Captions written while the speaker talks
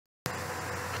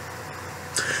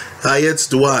Hi, it's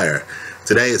Dwyer.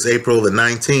 Today is April the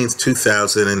 19th,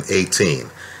 2018.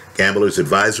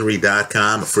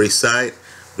 GamblersAdvisory.com, a free site.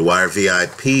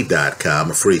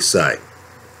 dwyervip.com, a free site.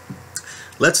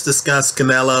 Let's discuss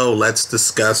Canelo. Let's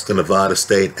discuss the Nevada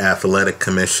State Athletic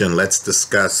Commission. Let's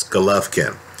discuss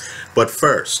Golovkin. But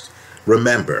first,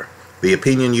 remember, the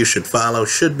opinion you should follow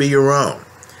should be your own.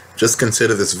 Just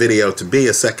consider this video to be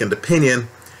a second opinion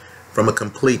from a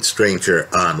complete stranger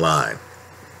online.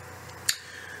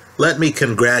 Let me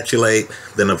congratulate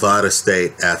the Nevada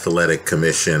State Athletic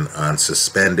Commission on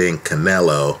suspending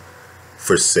Canelo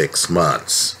for 6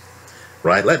 months.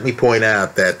 Right? Let me point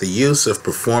out that the use of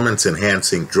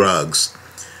performance-enhancing drugs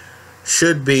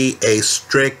should be a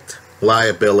strict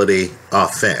liability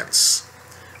offense.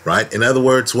 Right? In other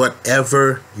words,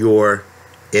 whatever your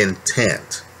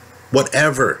intent,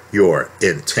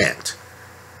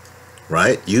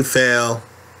 right? You fail,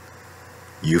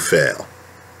 you fail.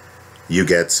 You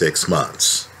get 6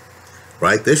 months,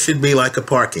 right? This should be like a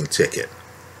parking ticket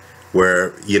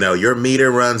where, your meter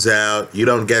runs out. You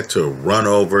don't get to run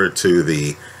over to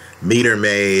the meter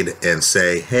maid and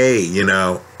say, hey,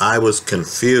 I was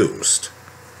confused.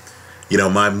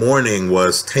 My morning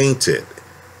was tainted.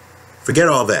 Forget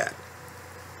all that,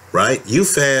 right? You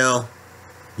fail,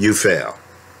 you fail.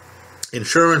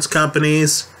 Insurance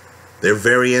companies, they're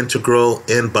very integral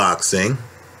in boxing,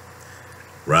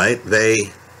 right?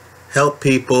 They help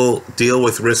people deal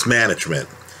with risk management.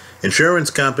 Insurance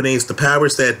companies, the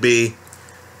powers that be,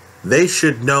 they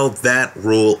should know that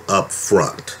rule up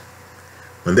front.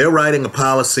 When they're writing a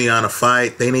policy on a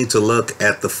fight, they need to look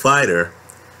at the fighter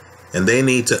and they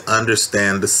need to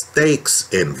understand the stakes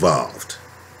involved.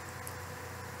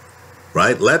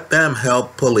 Right? Let them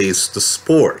help police the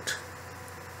sport.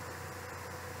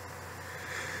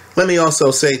 Let me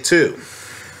also say, too,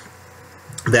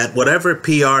 that whatever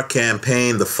PR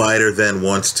campaign the fighter then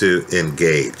wants to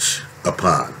engage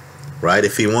upon, right?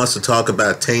 If he wants to talk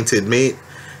about tainted meat,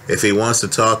 if he wants to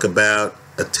talk about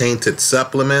a tainted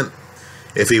supplement,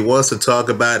 if he wants to talk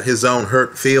about his own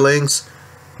hurt feelings,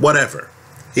 whatever.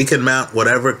 He can mount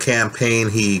whatever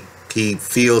campaign he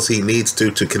feels he needs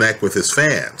to connect with his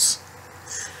fans.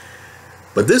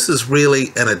 But this is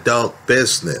really an adult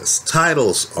business.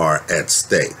 Titles are at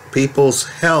stake. People's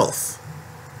health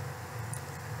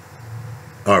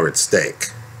are at stake.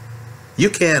 You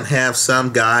can't have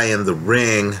some guy in the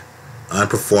ring on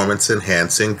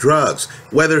performance-enhancing drugs,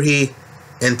 whether he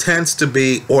intends to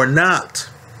be or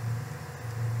not.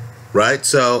 Right?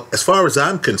 So, as far as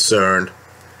I'm concerned,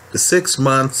 the 6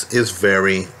 months is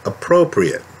very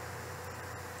appropriate.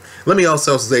 Let me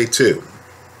also say, too,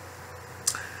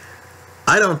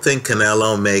 I don't think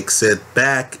Canelo makes it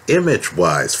back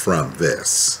image-wise from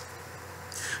this.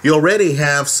 You already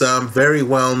have some very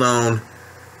well-known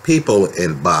people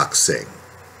in boxing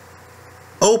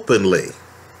openly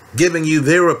giving you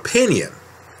their opinion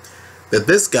that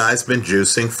this guy's been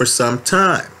juicing for some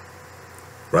time.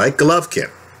 Right?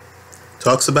 Golovkin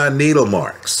talks about needle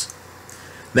marks.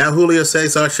 Now Julio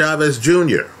Cesar Chavez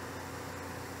Jr.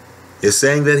 is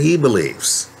saying that he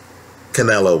believes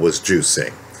Canelo was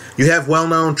juicing. You have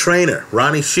well-known trainer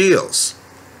Ronnie Shields.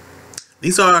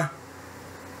 These are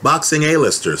boxing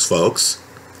A-listers, folks,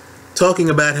 talking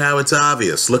about how it's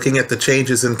obvious, looking at the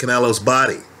changes in Canelo's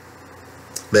body,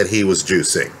 that he was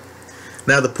juicing.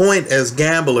 Now, the point as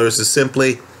gamblers is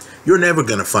simply, you're never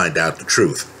going to find out the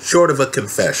truth, short of a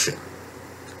confession,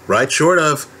 right? Short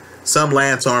of some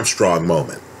Lance Armstrong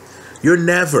moment. You're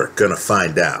never going to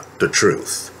find out the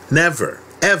truth. Never,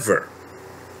 ever.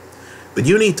 But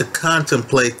you need to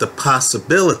contemplate the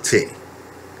possibility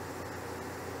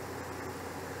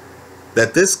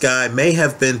that this guy may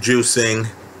have been juicing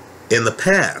in the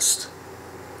past.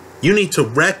 You need to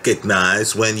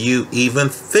recognize when you even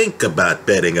think about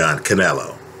betting on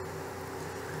Canelo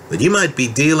that you might be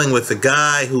dealing with a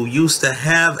guy who used to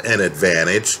have an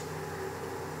advantage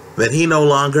that he no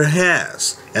longer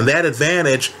has. And that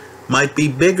advantage might be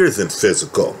bigger than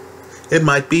physical. It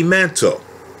might be mental.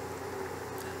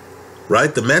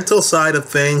 Right? The mental side of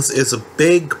things is a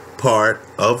big part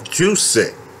of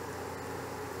juicing.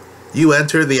 You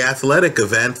enter the athletic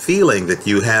event feeling that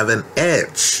you have an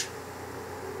edge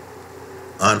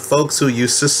on folks who you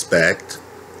suspect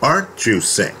aren't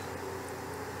juicing.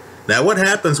 Now, what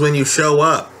happens when you show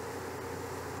up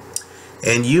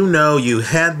and you know you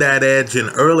had that edge in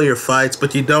earlier fights,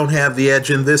 but you don't have the edge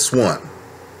in this one?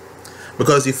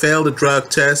 Because you failed a drug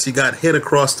test, you got hit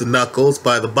across the knuckles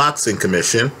by the boxing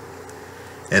commission,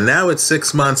 and now it's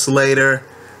 6 months later,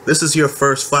 this is your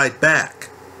first fight back,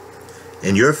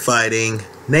 and you're fighting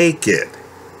naked.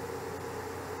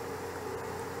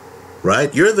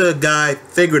 right? You're the guy,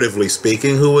 figuratively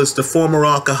speaking, who was the former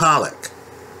alcoholic,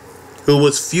 who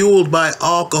was fueled by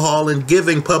alcohol and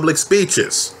giving public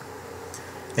speeches,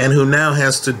 and who now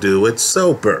has to do it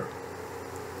sober.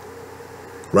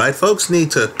 Right? Folks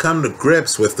need to come to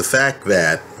grips with the fact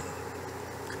that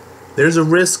there's a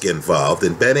risk involved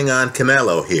in betting on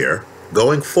Canelo here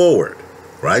going forward,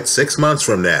 right? 6 months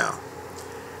from now,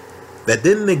 that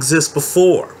didn't exist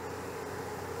before,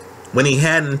 when he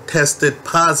hadn't tested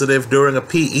positive during a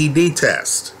PED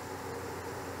test.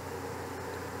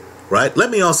 Right?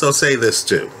 Let me also say this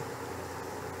too.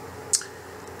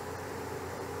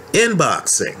 In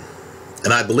boxing,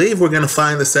 and I believe we're going to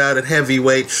find this out at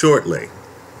heavyweight shortly,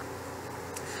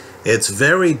 it's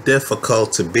very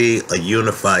difficult to be a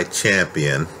unified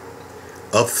champion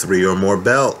of 3 or more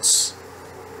belts.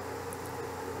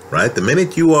 Right? The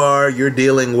minute you are, you're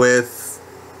dealing with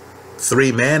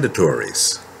 3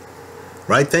 mandatories.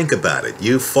 Right? Think about it.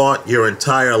 You fought your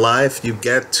entire life. You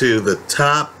get to the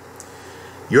top.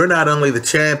 You're not only the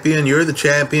champion, you're the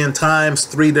champion times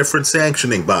 3 different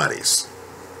sanctioning bodies.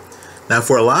 Now,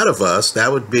 for a lot of us,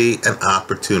 that would be an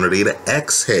opportunity to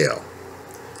exhale.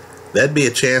 That'd be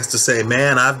a chance to say,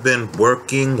 man, I've been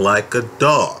working like a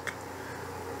dog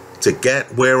to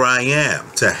get where I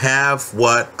am, to have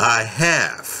what I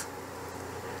have.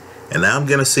 And now I'm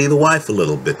going to see the wife a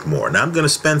little bit more. Now I'm going to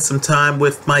spend some time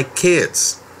with my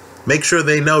kids. Make sure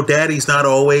they know daddy's not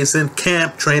always in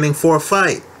camp training for a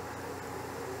fight.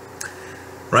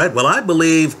 Right? Well, I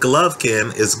believe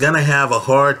Golovkin is going to have a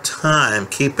hard time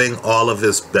keeping all of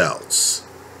his belts.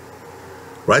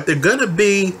 Right? They're going to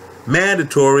be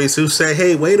mandatories who say,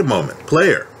 hey, wait a moment,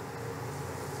 player.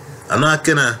 I'm not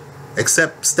going to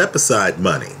accept step-aside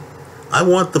money. I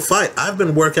want the fight. I've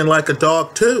been working like a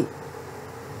dog too.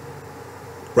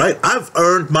 Right? I've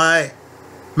earned my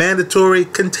mandatory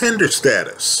contender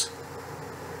status.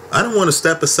 I don't want to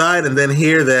step aside and then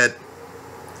hear that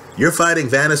you're fighting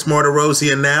Vanis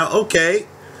Martirosyan now. Okay,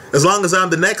 as long as I'm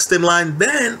the next in line,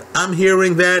 then I'm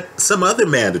hearing that some other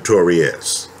mandatory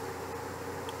is.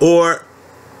 Or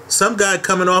some guy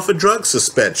coming off a drug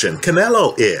suspension,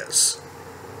 Canelo is.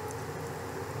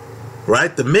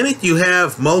 Right? The minute you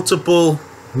have multiple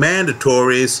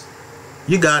mandatories,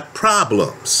 you got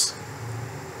problems.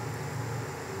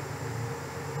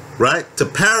 Right? To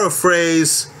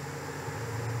paraphrase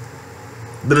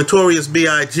the notorious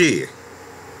B.I.G.,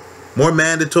 more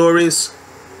mandatories,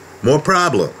 more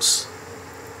problems.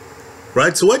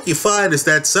 Right? So what you find is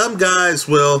that some guys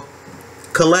will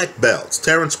collect belts.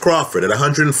 Terrence Crawford at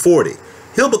 140.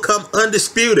 He'll become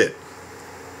undisputed.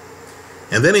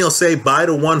 And then he'll say bye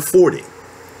to 140.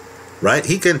 Right?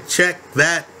 He can check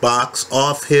that box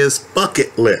off his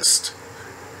bucket list.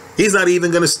 He's not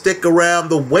even going to stick around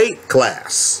the weight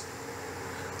class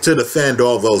to defend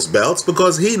all those belts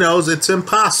because he knows it's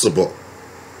impossible.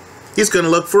 He's going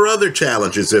to look for other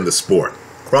challenges in the sport.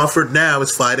 Crawford now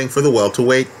is fighting for the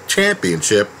welterweight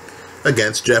championship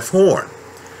against Jeff Horn.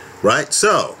 Right?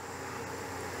 So,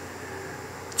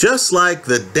 just like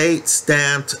the date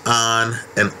stamped on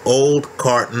an old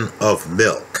carton of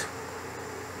milk,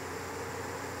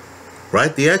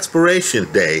 right? The expiration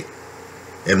date,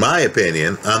 in my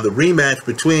opinion, on the rematch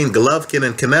between Golovkin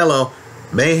and Canelo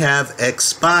may have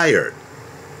expired.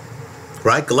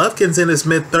 Right? Golovkin's in his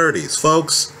mid-30s,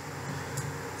 folks.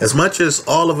 As much as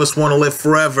all of us want to live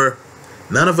forever,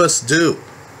 none of us do.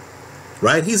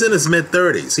 Right? He's in his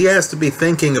mid-30s. He has to be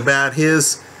thinking about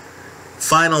his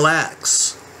final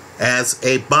acts as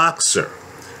a boxer.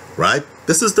 Right?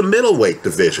 This is the middleweight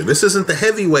division. This isn't the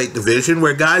heavyweight division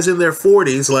where guys in their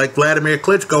 40s like Vladimir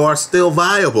Klitschko are still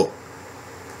viable.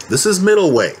 This is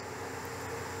middleweight.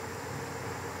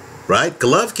 Right?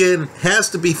 Golovkin has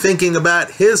to be thinking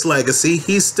about his legacy.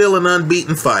 He's still an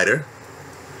unbeaten fighter.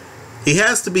 He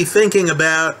has to be thinking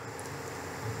about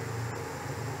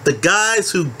the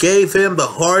guys who gave him the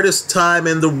hardest time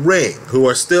in the ring, who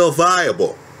are still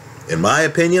viable. In my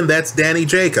opinion, that's Danny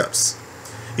Jacobs.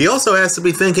 He also has to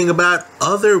be thinking about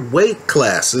other weight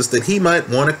classes that he might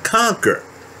want to conquer.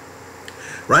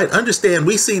 Right? Understand,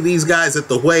 we see these guys at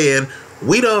the weigh-in.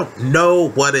 We don't know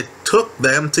what it took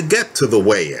them to get to the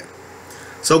weigh-in.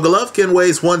 So Golovkin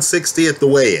weighs 160 at the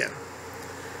weigh-in.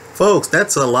 Folks,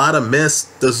 that's a lot of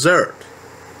missed dessert.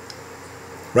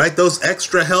 Right? Those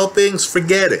extra helpings,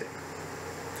 forget it.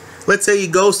 Let's say he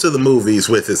goes to the movies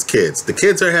with his kids. The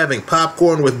kids are having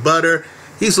popcorn with butter.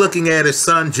 He's looking at his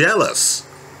son jealous.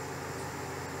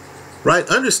 Right?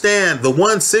 Understand, the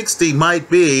 160 might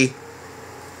be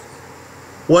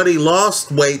what he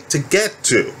lost weight to get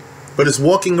to. But his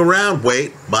walking around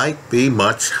weight might be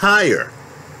much higher.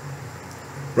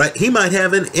 Right? He might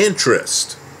have an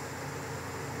interest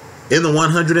in the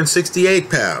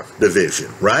 168-pound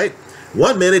division, right?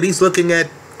 1 minute he's looking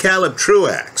at Caleb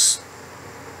Truax,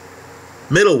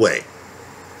 middleweight.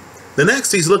 The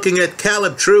next he's looking at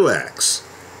Caleb Truax,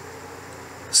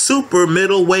 super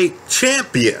middleweight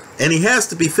champion. And he has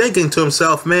to be thinking to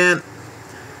himself, man,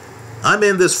 I'm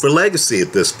in this for legacy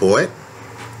at this point.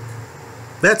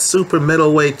 That super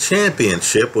middleweight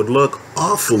championship would look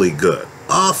awfully good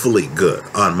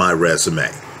on my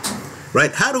resume.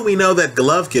 Right? How do we know that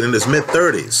Golovkin in his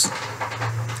mid-30s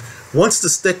wants to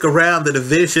stick around the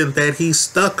division that he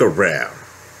stuck around?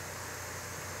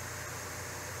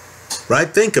 Right?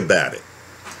 Think about it.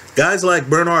 Guys like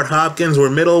Bernard Hopkins were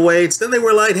middleweights, then they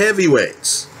were light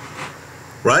heavyweights.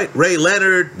 Right? Ray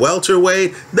Leonard,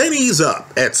 welterweight, then he's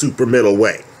up at super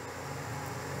middleweight.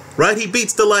 Right? He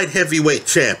beats the light heavyweight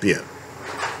champion.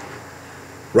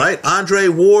 Right? Andre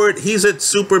Ward, he's at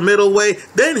super middleweight,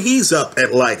 then he's up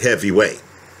at light heavyweight.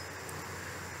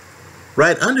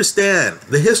 Right? Understand,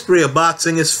 the history of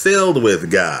boxing is filled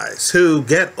with guys who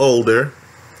get older.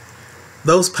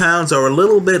 Those pounds are a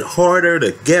little bit harder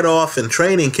to get off in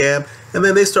training camp, and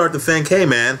then they start to think, hey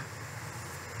man,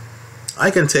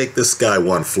 I can take this guy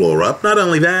one floor up. Not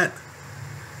only that,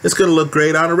 it's going to look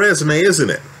great on a resume, isn't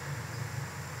it?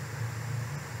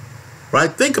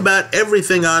 Right? Think about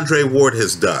everything Andre Ward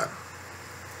has done.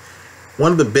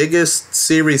 One of the biggest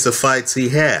series of fights he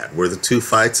had were the 2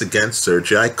 fights against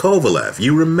Sergey Kovalev.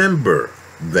 You remember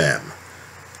them,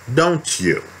 don't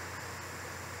you?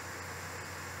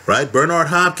 Right? Bernard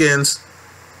Hopkins,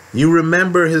 you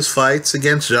remember his fights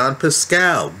against Jean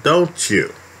Pascal, don't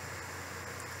you?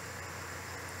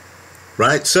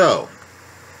 Right? So,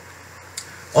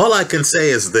 all I can say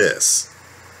is this.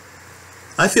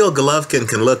 I feel Golovkin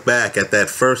can look back at that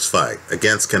first fight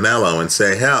against Canelo and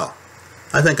say, hell,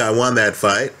 I think I won that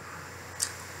fight.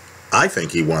 I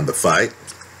think he won the fight.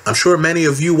 I'm sure many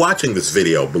of you watching this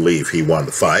video believe he won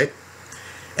the fight.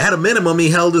 At a minimum,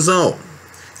 he held his own.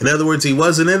 In other words, he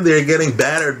wasn't in there getting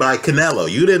battered by Canelo.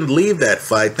 You didn't leave that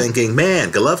fight thinking,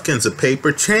 man, Golovkin's a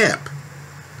paper champ.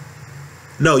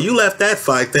 No, you left that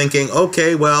fight thinking,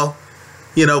 okay, well,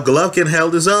 you know, Golovkin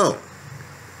held his own.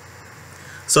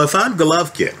 So if I'm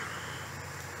Golovkin,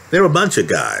 there are a bunch of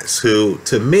guys who,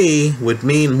 to me, would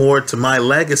mean more to my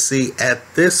legacy at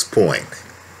this point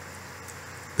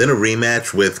than a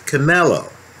rematch with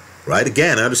Canelo. Right?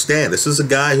 Again, understand, this is a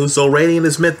guy who's already in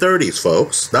his mid-30s,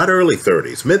 folks. Not early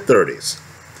 30s, mid-30s.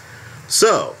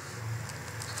 So,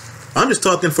 I'm just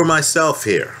talking for myself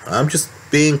here. I'm just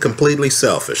being completely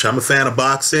selfish. I'm a fan of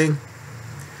boxing.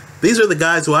 These are the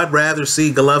guys who I'd rather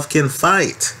see Golovkin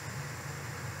fight.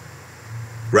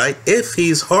 Right? If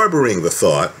he's harboring the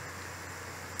thought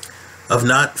of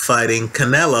not fighting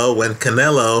Canelo when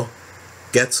Canelo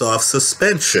gets off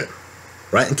suspension.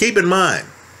 Right? And keep in mind,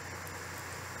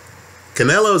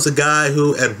 Canelo is a guy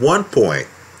who at one point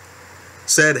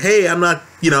said, hey, I'm not,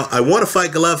 I want to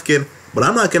fight Golovkin, but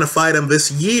I'm not going to fight him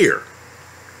this year.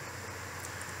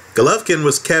 Golovkin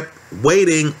was kept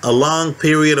waiting a long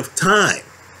period of time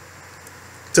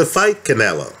to fight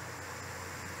Canelo.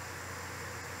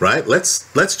 Right?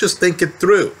 Let's just think it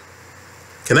through.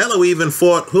 Canelo even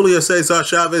fought Julio Cesar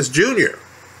Chavez Jr.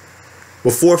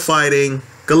 before fighting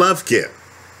Golovkin.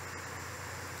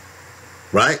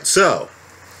 Right? So,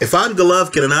 if I'm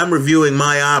Golovkin and I'm reviewing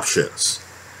my options,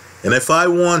 and if I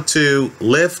want to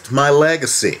lift my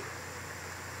legacy,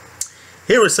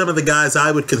 here are some of the guys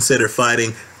I would consider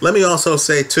fighting. Let me also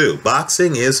say, too,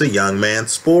 boxing is a young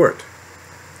man's sport.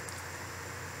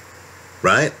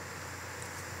 Right?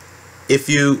 If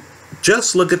you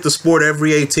just look at the sport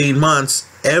every 18 months,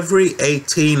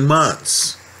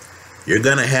 you're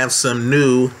going to have some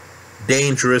new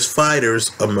dangerous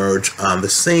fighters emerge on the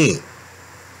scene.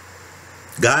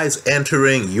 Guys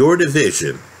entering your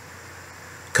division,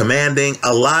 commanding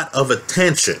a lot of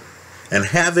attention and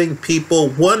having people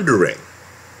wondering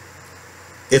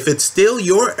if it's still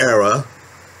your era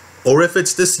or if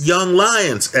it's this young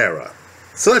lion's era.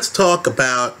 So let's talk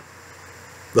about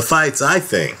the fights I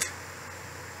think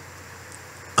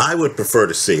I would prefer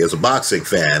to see as a boxing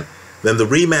fan than the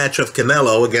rematch of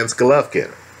Canelo against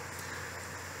Golovkin.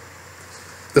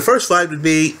 The first fight would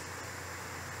be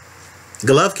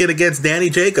Golovkin against Danny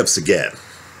Jacobs again.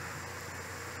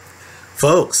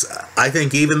 Folks, I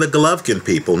think even the Golovkin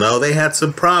people know they had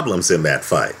some problems in that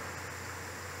fight.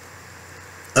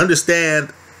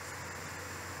 Understand,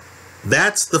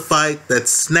 that's the fight that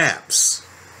snaps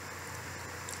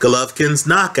Golovkin's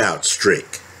knockout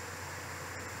streak.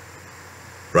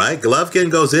 Right?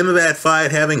 Golovkin goes into that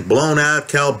fight having blown out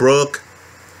Kell Brook.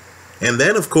 And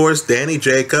then, of course, Danny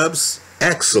Jacobs,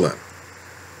 excellent.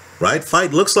 Right?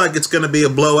 Fight looks like it's going to be a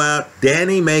blowout.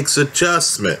 Danny makes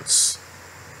adjustments.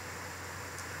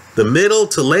 The middle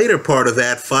to later part of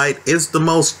that fight is the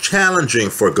most challenging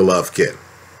for Golovkin.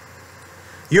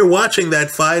 You're watching that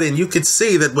fight and you could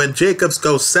see that when Jacobs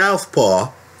goes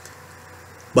southpaw,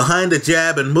 behind a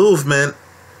jab and movement,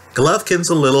 Golovkin's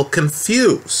a little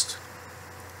confused.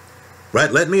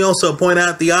 Right? Let me also point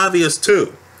out the obvious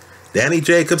too. Danny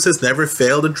Jacobs has never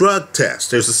failed a drug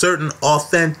test. There's a certain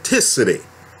authenticity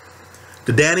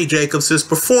to Danny Jacobs'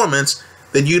 performance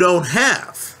that you don't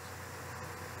have.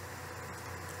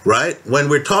 Right? When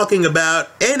we're talking about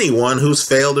anyone who's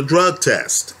failed a drug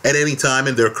test at any time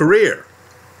in their career.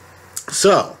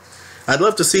 So, I'd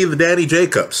love to see the Danny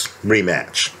Jacobs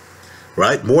rematch.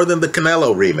 Right? More than the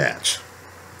Canelo rematch.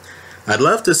 I'd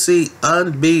love to see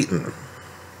unbeaten,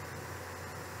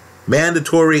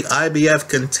 mandatory IBF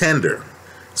contender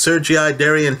Sergei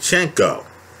Derevyanchenko,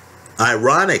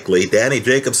 ironically Danny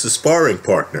Jacobs' sparring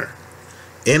partner,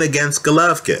 in against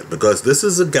Golovkin, because this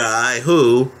is a guy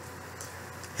who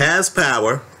has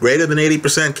power, greater than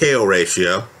 80% KO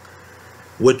ratio,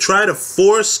 would try to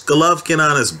force Golovkin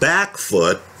on his back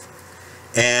foot,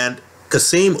 and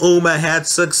Kassim Ouma had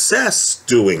success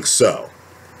doing so.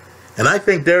 And I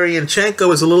think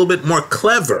Derevyanchenko is a little bit more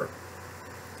clever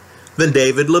than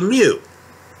David Lemieux.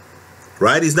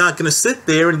 Right? He's not going to sit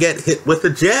there and get hit with a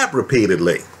jab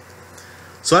repeatedly.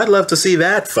 So I'd love to see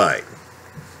that fight.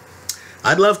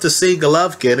 I'd love to see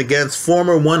Golovkin against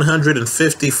former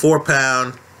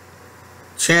 154-pound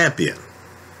champion,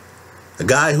 a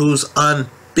guy who's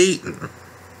unbeaten,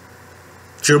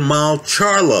 Jermall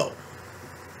Charlo.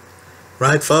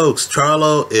 Right, folks?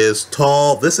 Charlo is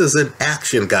tall. This is an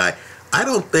action guy. I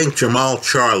don't think Jermall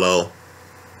Charlo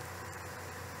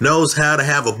knows how to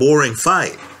have a boring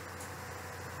fight.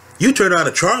 You turn on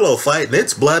a Charlo fight and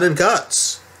it's blood and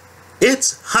guts.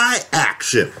 It's high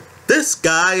action. This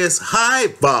guy is high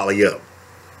volume.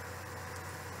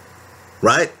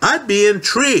 Right? I'd be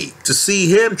intrigued to see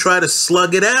him try to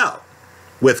slug it out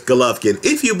with Golovkin,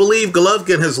 if you believe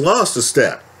Golovkin has lost a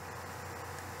step.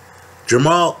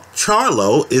 Jermall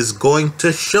Charlo is going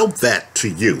to show that to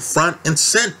you, front and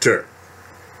center.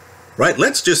 Right?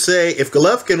 Let's just say if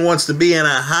Golovkin wants to be in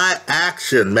a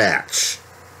high-action match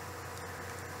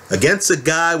against a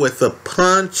guy with a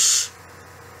punch,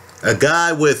 a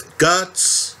guy with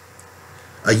guts,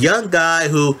 a young guy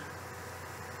who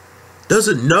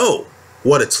doesn't know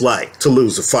what it's like to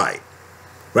lose a fight.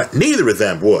 Right? Neither of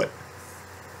them would.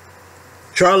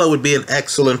 Charlo would be an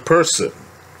excellent person.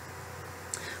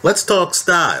 Let's talk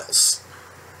styles.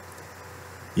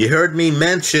 You heard me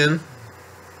mention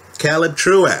Caleb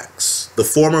Truax, the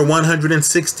former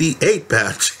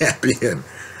 168-pound champion.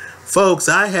 Folks,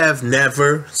 I have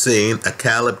never seen a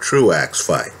Caleb Truax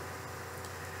fight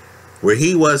where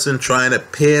he wasn't trying to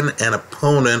pin an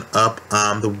opponent up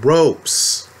on the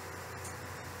ropes.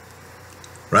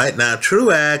 Right now,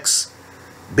 Truax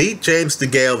beat James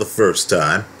DeGale the first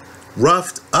time,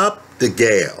 roughed up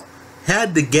DeGale,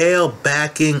 had DeGale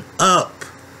backing up.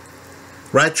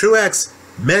 Right? Truax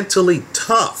mentally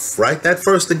tough, right? That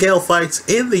first DeGale fight's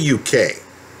in the UK.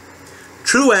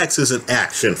 Truax is an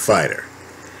action fighter.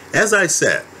 As I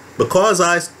said, because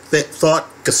I thought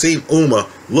Kassim Ouma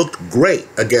looked great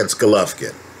against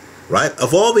Golovkin, right?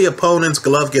 Of all the opponents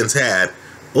Golovkin's had,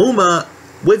 Ouma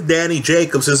with Danny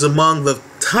Jacobs is among the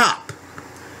top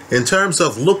in terms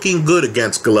of looking good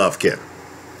against Golovkin.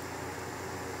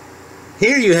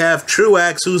 Here you have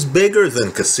Truax, who's bigger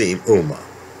than Kassim Ouma,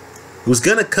 who's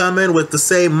going to come in with the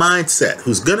same mindset,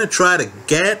 who's going to try to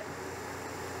get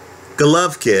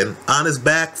Golovkin on his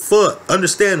back foot.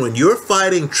 Understand, when you're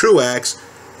fighting Truax,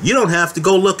 you don't have to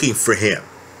go looking for him.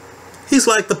 He's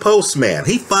like the postman.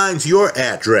 He finds your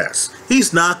address.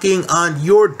 He's knocking on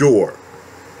your door.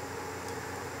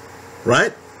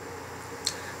 Right?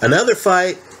 Another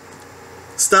fight,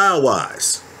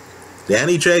 style-wise.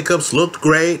 Danny Jacobs looked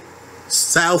great.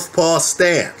 Southpaw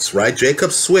stance, right?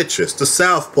 Jacobs switches to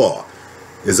southpaw.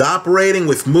 Is operating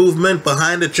with movement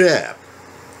behind a jab.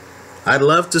 I'd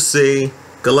love to see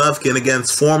Golovkin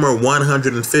against former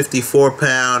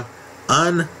 154-pound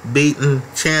unbeaten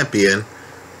champion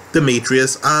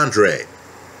Demetrius Andrade.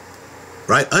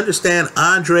 Right? Understand,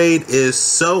 Andrade is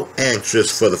so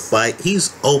anxious for the fight,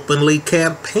 he's openly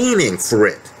campaigning for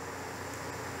it.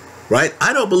 Right?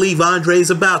 I don't believe Andrade's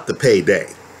about the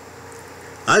payday.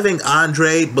 I think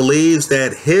Andrade believes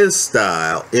that his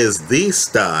style is the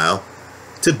style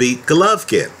to beat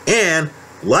Golovkin. And,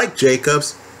 like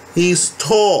Jacobs, he's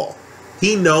tall.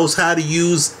 He knows how to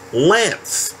use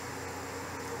length.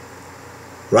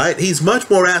 Right? He's much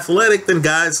more athletic than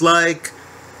guys like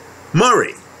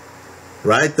Murray.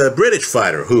 right? The British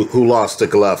fighter who lost to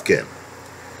Golovkin.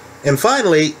 And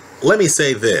finally, let me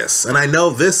say this, and I know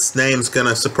this name's going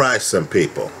to surprise some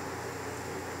people,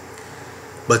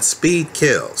 but speed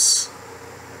kills.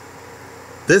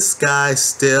 This guy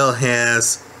still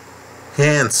has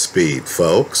hand speed,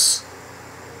 folks.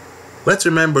 Let's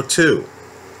remember, too,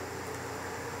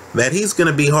 that he's going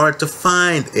to be hard to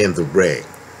find in the ring.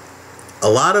 A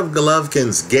lot of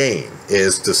Golovkin's game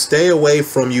is to stay away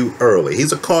from you early.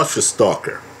 He's a cautious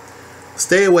stalker.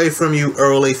 Stay away from you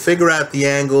early, figure out the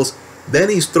angles, then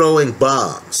he's throwing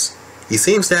bombs. He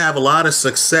seems to have a lot of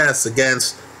success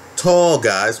against tall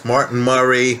guys. Martin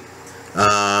Murray,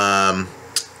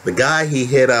 the guy he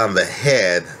hit on the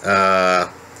head,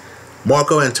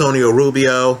 Marco Antonio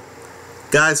Rubio,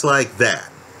 guys like that,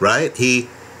 right? He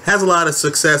has a lot of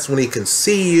success when he can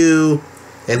see you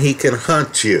and he can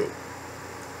hunt you.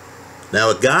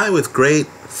 Now, a guy with great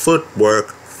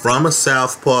footwork from a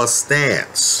southpaw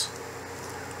stance,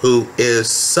 who is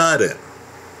sudden,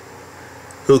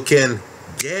 who can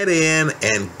get in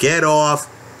and get off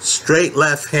straight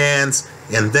left hands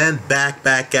and then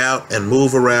back out and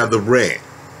move around the ring.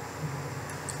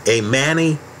 A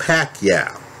Manny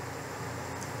Pacquiao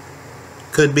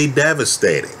could be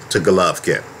devastating to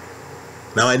Golovkin.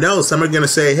 Now, I know some are going to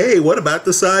say, hey, what about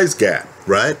the size gap,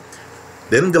 right?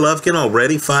 Didn't Golovkin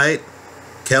already fight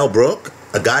Kell Brook,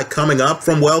 a guy coming up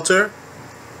from welter?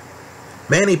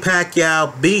 Manny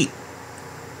Pacquiao beat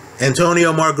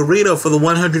Antonio Margarito for the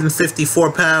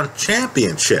 154-pound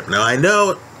championship. Now, I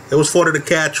know it was fought at a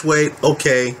catch weight,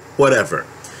 okay, whatever.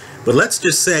 But let's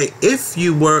just say, if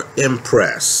you were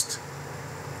impressed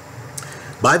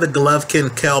by the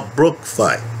Golovkin-Kell Brook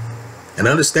fight, and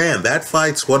understand, that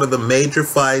fight's one of the major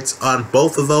fights on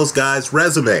both of those guys'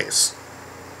 resumes.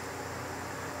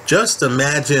 Just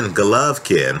imagine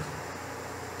Golovkin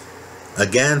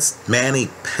against Manny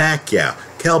Pacquiao.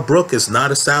 Kell Brook is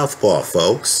not a southpaw,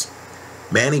 folks.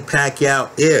 Manny Pacquiao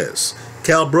is.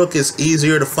 Kell Brook is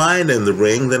easier to find in the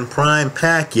ring than prime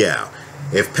Pacquiao.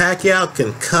 If Pacquiao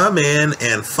can come in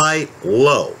and fight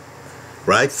low,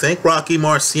 right? Think Rocky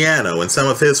Marciano in some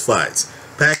of his fights.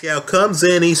 Pacquiao comes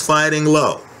in, he's fighting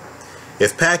low.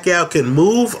 If Pacquiao can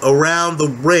move around the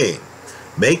ring,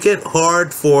 make it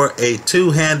hard for a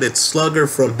two-handed slugger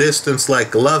from distance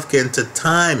like Golovkin to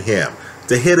time him,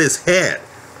 to hit his head,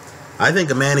 I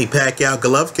think a Manny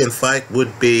Pacquiao-Golovkin fight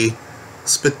would be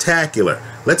spectacular.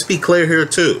 Let's be clear here,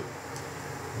 too.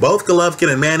 Both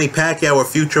Golovkin and Manny Pacquiao are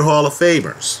future Hall of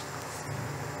Famers.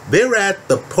 They're at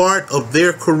the part of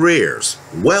their careers,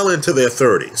 well into their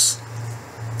 30s,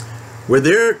 where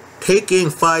they're taking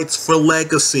fights for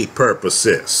legacy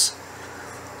purposes.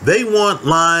 They want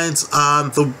lines on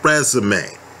the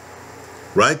resume,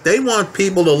 right? They want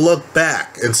people to look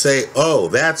back and say, oh,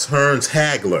 that's Hearns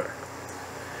Hagler.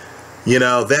 You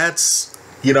know, that's,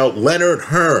 Leonard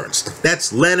Hearns.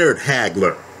 That's Leonard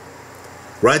Hagler,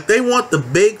 right? They want the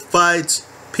big fights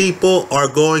people are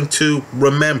going to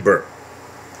remember,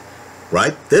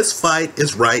 right? This fight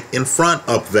is right in front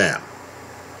of them.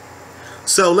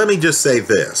 So let me just say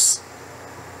this.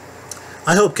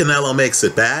 I hope Canelo makes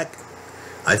it back.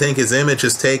 I think his image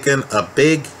has taken a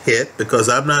big hit because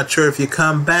I'm not sure if you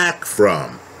come back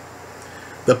from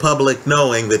the public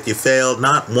knowing that you failed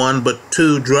not one but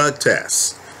two drug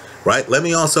tests, right? Let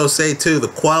me also say, too, the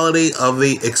quality of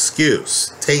the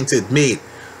excuse, tainted meat,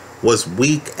 was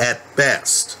weak at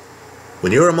best.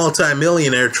 When you're a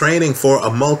multimillionaire training for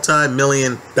a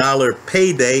multi-million-dollar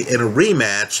payday in a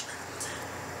rematch,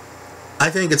 I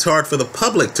think it's hard for the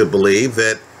public to believe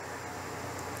that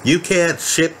you can't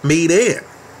ship meat in.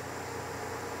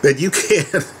 That you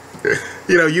can't,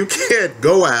 you can't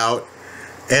go out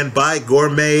and buy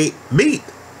gourmet meat,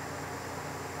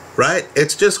 right?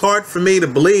 It's just hard for me to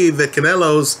believe that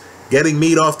Canelo's getting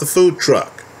meat off the food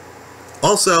truck.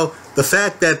 Also, the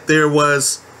fact that there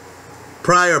was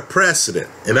prior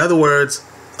precedent, in other words,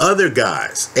 other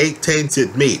guys ate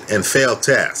tainted meat and failed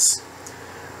tests,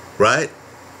 right?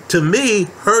 To me,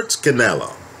 hurts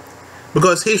Canelo,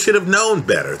 because he should have known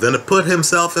better than to put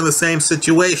himself in the same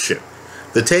situation.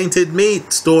 The tainted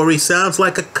meat story sounds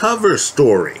like a cover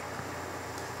story,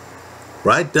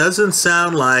 right? Doesn't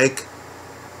sound like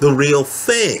the real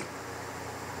thing.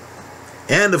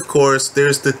 And of course,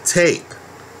 there's the tape.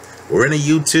 We're in a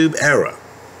YouTube era,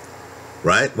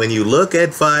 right? When you look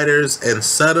at fighters and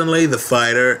suddenly the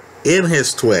fighter in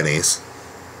his 20s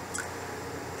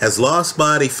has lost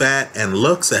body fat and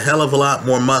looks a hell of a lot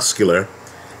more muscular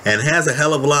and has a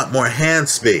hell of a lot more hand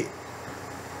speed.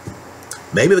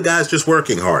 Maybe the guy's just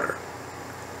working harder.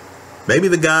 Maybe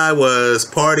the guy was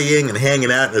partying and hanging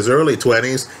out in his early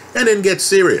 20s and didn't get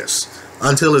serious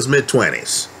until his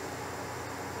mid-20s.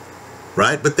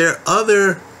 right? But there are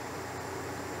other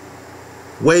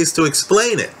ways to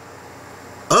explain it.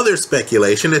 Other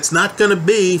speculation, it's not going to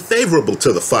be favorable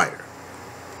to the fighter,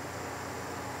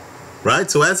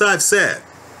 right? So as I've said,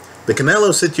 the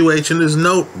Canelo situation is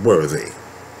noteworthy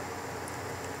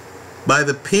by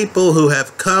the people who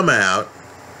have come out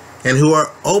and who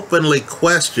are openly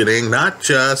questioning not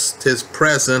just his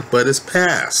present, but his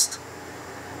past.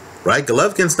 Right?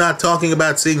 Golovkin's not talking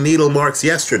about seeing needle marks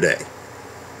yesterday.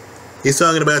 He's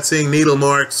talking about seeing needle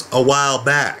marks a while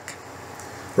back.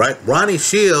 Right? Ronnie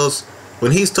Shields,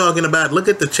 when he's talking about, look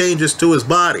at the changes to his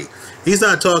body, he's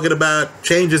not talking about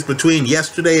changes between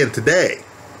yesterday and today.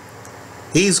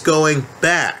 He's going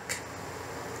back.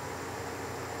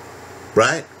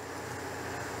 Right?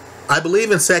 I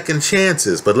believe in second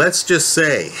chances, but let's just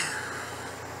say,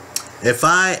 if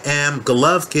I am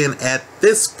Golovkin at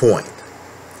this point,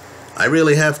 I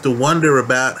really have to wonder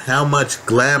about how much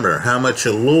glamour, how much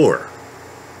allure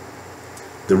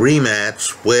the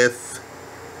rematch with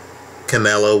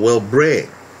Canelo will bring.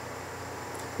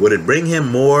 Would it bring him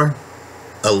more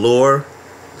allure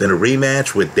than a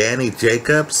rematch with Danny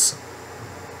Jacobs?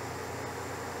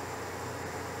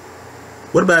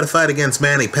 What about a fight against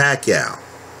Manny Pacquiao,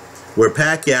 where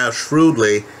Pacquiao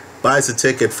shrewdly buys a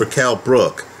ticket for Kell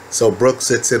Brook, so Brook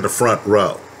sits in the front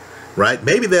row, right?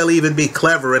 Maybe they'll even be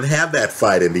clever and have that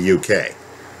fight in the UK.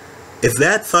 If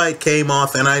that fight came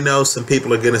off, and I know some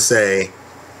people are going to say,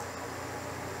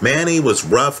 Manny was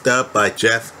roughed up by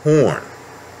Jeff Horn.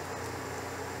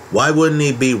 Why wouldn't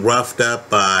he be roughed up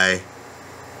by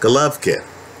Golovkin?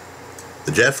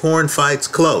 The Jeff Horn fight's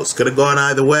close. Could have gone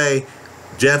either way.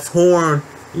 Jeff Horn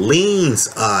leans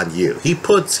on you. He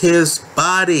puts his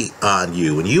body on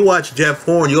you. When you watch Jeff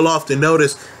Horn, you'll often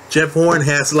notice Jeff Horn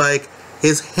has like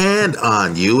his hand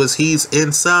on you as he's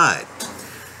inside.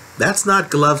 That's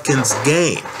not Golovkin's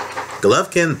game.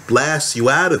 Golovkin blasts you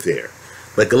out of there.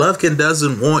 But Golovkin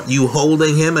doesn't want you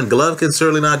holding him, and Golovkin's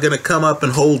certainly not going to come up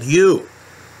and hold you.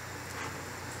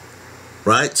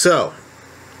 Right? So,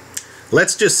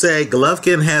 let's just say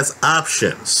Golovkin has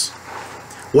options.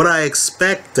 What I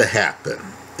expect to happen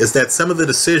is that some of the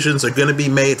decisions are going to be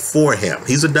made for him.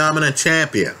 He's a dominant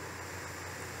champion.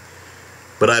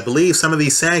 But I believe some of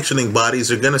these sanctioning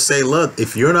bodies are going to say, look,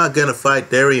 if you're not going to fight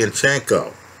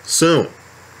Derevyanchenko soon,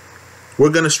 we're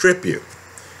going to strip you.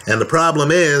 And the problem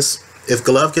is, if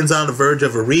Golovkin's on the verge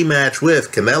of a rematch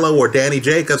with Canelo or Danny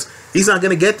Jacobs, he's not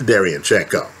going to get to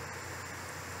Derevyanchenko.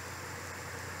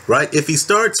 Right? If he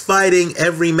starts fighting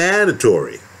every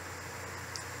mandatory,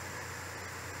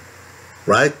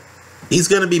 right, he's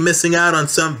going to be missing out on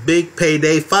some big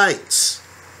payday fights.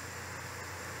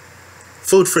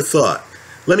 Food for thought.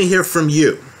 Let me hear from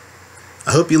you.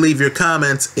 I hope you leave your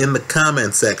comments in the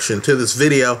comment section to this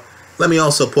video. Let me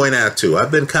also point out too,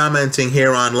 I've been commenting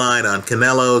here online on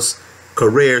Canelo's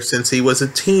career since he was a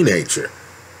teenager.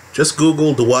 Just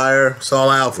Google Dwyer Saul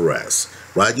Alvarez,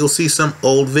 right? You'll see some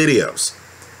old videos.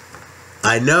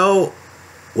 I know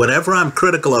whenever I'm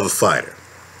critical of a fighter,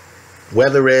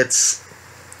 whether it's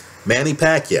Manny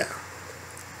Pacquiao,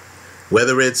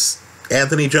 whether it's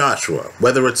Anthony Joshua,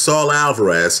 whether it's Saul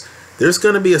Alvarez, there's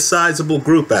going to be a sizable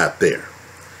group out there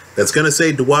that's going to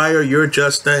say, Dwyer, you're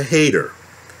just a hater.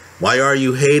 Why are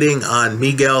you hating on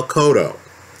Miguel Cotto?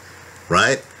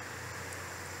 Right?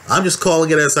 I'm just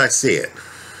calling it as I see it.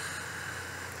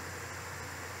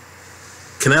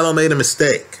 Canelo made a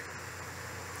mistake.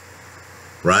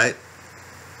 Right?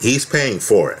 He's paying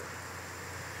for it.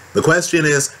 The question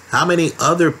is, how many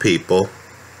other people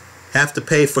have to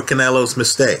pay for Canelo's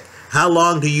mistake? How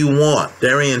long do you want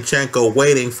Derevyanchenko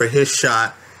waiting for his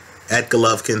shot at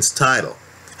Golovkin's title?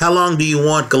 How long do you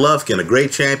want Golovkin, a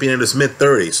great champion in his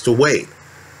mid-30s, to wait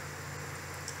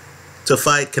to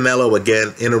fight Canelo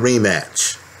again in a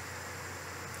rematch?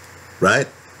 Right?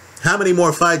 How many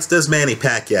more fights does Manny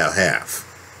Pacquiao have?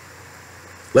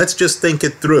 Let's just think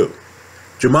it through.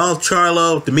 Jamal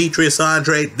Charlo, Demetrius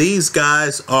Andre, these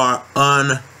guys are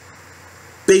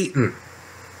unbeaten.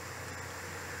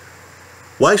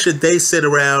 Why should they sit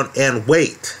around and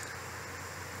wait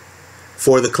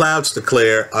for the clouds to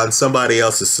clear on somebody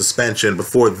else's suspension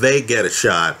before they get a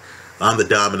shot on the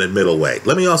dominant middleweight?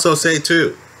 Let me also say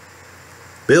too,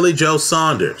 Billy Joe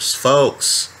Saunders,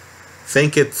 folks,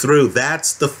 think it through.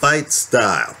 That's the fight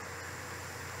style.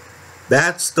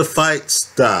 That's the fight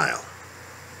style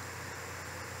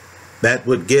that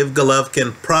would give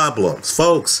Golovkin problems.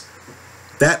 Folks,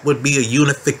 that would be a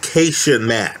unification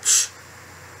match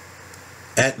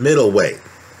at middleweight.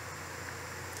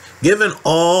 Given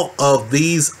all of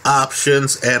these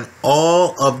options and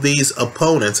all of these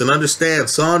opponents, and understand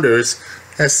Saunders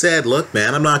has said, look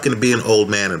man, I'm not going to be an old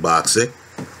man in boxing.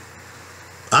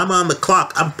 I'm on the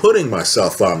clock. I'm putting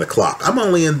myself on the clock. I'm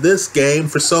only in this game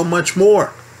for so much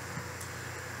more.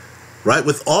 Right?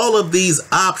 With all of these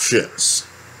options,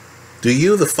 do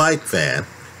you, the fight fan,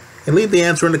 and leave the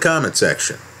answer in the comment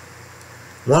section,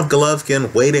 want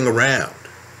Golovkin waiting around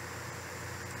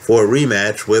for a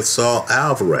rematch with Saul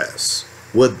Alvarez?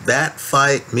 Would that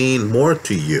fight mean more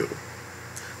to you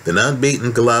than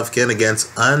unbeaten Golovkin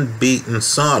against unbeaten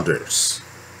Saunders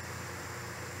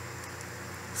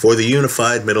for the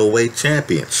unified middleweight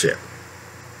championship?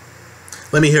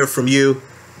 Let me hear from you.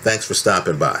 Thanks for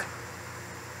stopping by.